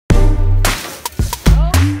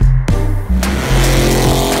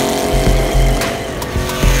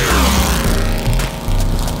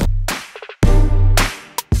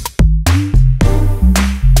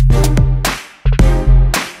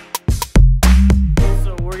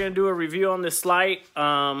gonna do a review on this light.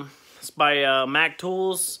 It's by Mac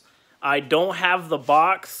Tools. I don't have the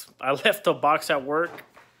box. I left the box at work.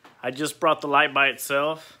 I just brought the light by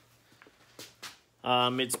itself.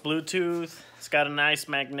 It's Bluetooth. It's got a nice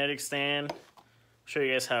magnetic stand. I'll show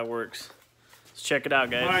you guys how it works. Let's check it out,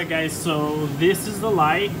 guys. Alright guys, so this is the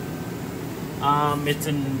light. It's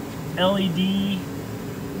an LED.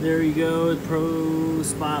 There you go, Pro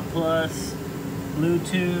Spot Plus,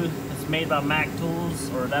 Bluetooth. It's made by Mac Tools,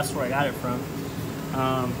 or that's where I got it from.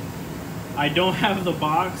 I don't have the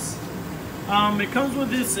box. It comes with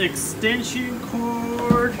this extension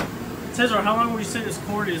cord. It says, or how long would you say this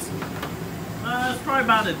cord is? It's probably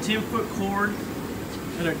about a 10-foot cord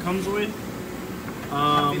that it comes with.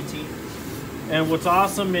 15. And what's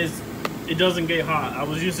awesome is it doesn't get hot. I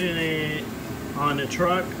was using it on a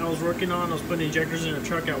truck I was working on. I was putting injectors in a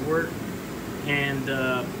truck at work, and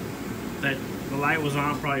the light was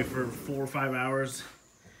on probably for 4 or 5 hours.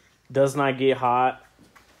 Does not get hot.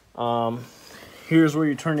 Here's where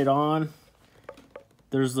you turn it on.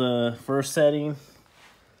 There's the first setting.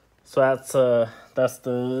 So that's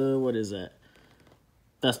the, what is that?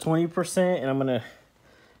 That's 20%, and I'm gonna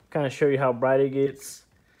kind of show you how bright it gets.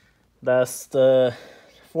 That's the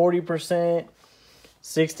 40%,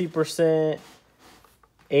 60%,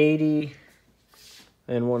 80,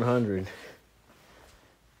 and 100.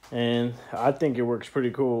 And I think it works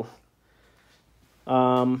pretty cool.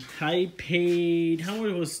 I paid, how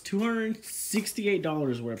much? It was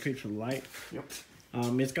 $268 what I paid for the light. Yep.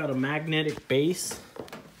 It's got a magnetic base.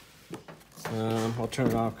 I'll turn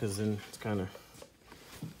it off because then it's kind of,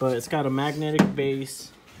 but it's got a magnetic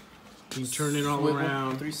base. You turn it all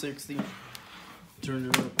around. 360. Turn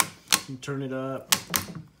it up. You turn it up.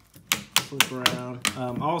 Flip around.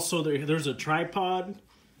 Also, there's a tripod.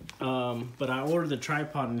 But I ordered the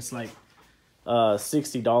tripod and it's like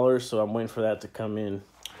 $60, so I'm waiting for that to come in.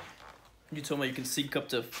 You told me you can sync up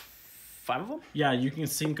to 5 of them? Yeah, you can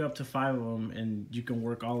sync up to 5 of them, and you can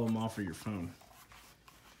work all of them off of your phone.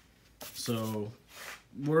 So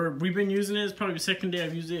we've been using it. It's probably the second day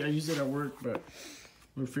I've used it. I used it at work, but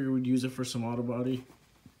we figured we'd use it for some auto body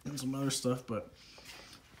and some other stuff. But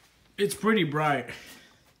it's pretty bright.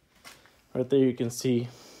 Right there you can see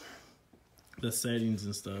the settings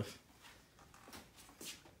and stuff.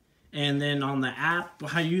 And then on the app,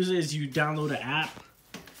 how you use it is you download an app.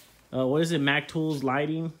 What is it? Mac Tools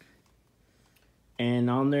Lighting. And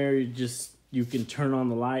on there, you can turn on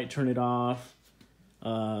the light, turn it off,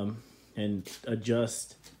 and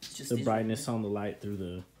adjust the brightness on the light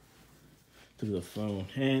through the phone.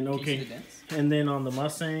 And okay, and then on the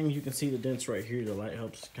Mustang, you can see the dents right here. The light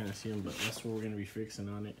helps kind of see them, but that's what we're gonna be fixing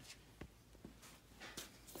on it.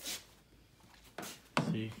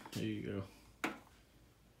 See, there you go.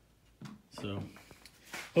 So,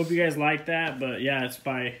 hope you guys like that. But yeah, it's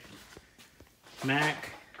by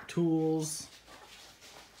Mac Tools.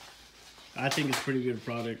 I think it's a pretty good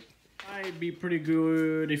product. Might be pretty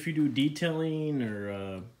good if you do detailing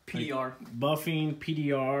or PDR, like buffing,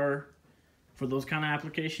 PDR, for those kind of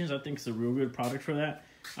applications. I think it's a real good product for that.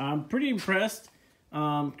 I'm pretty impressed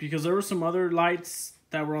because there were some other lights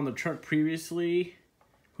that were on the truck previously.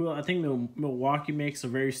 I think Milwaukee makes a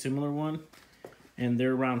very similar one, and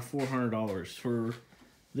they're around $400. For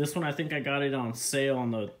this one, I think I got it on sale on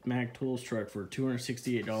the Mac Tools truck for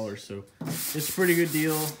 $268. So it's a pretty good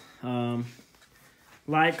deal.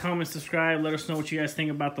 Like, comment, subscribe. Let us know what you guys think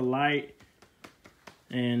about the light.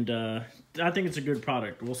 And I think it's a good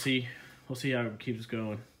product. We'll see how it keeps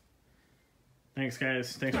going. Thanks,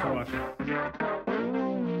 guys. Thanks for watching.